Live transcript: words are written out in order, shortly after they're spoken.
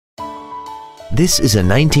This is a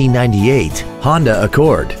 1998 Honda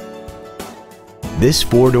Accord. This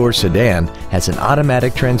four-door sedan has an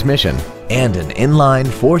automatic transmission and an inline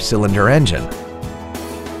four-cylinder engine.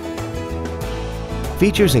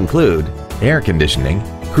 Features include air conditioning,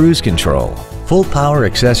 cruise control, full power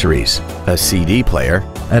accessories, a CD player,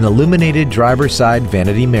 an illuminated driver's side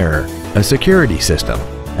vanity mirror, a security system,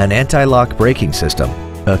 an anti-lock braking system,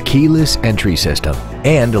 a keyless entry system,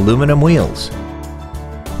 and aluminum wheels.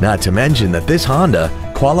 Not to mention that this Honda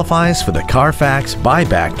qualifies for the Carfax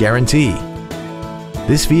buyback guarantee.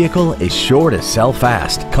 This vehicle is sure to sell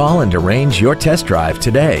fast. Call and arrange your test drive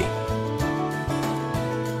today.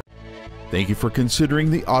 Thank you for considering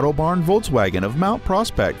the Autobarn Volkswagen of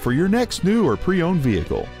Mt.Prospect for your next new or pre-owned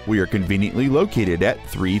vehicle. We are conveniently located at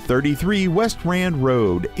 333 West Rand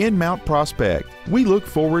Road in Mt.Prospect. We look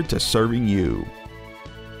forward to serving you.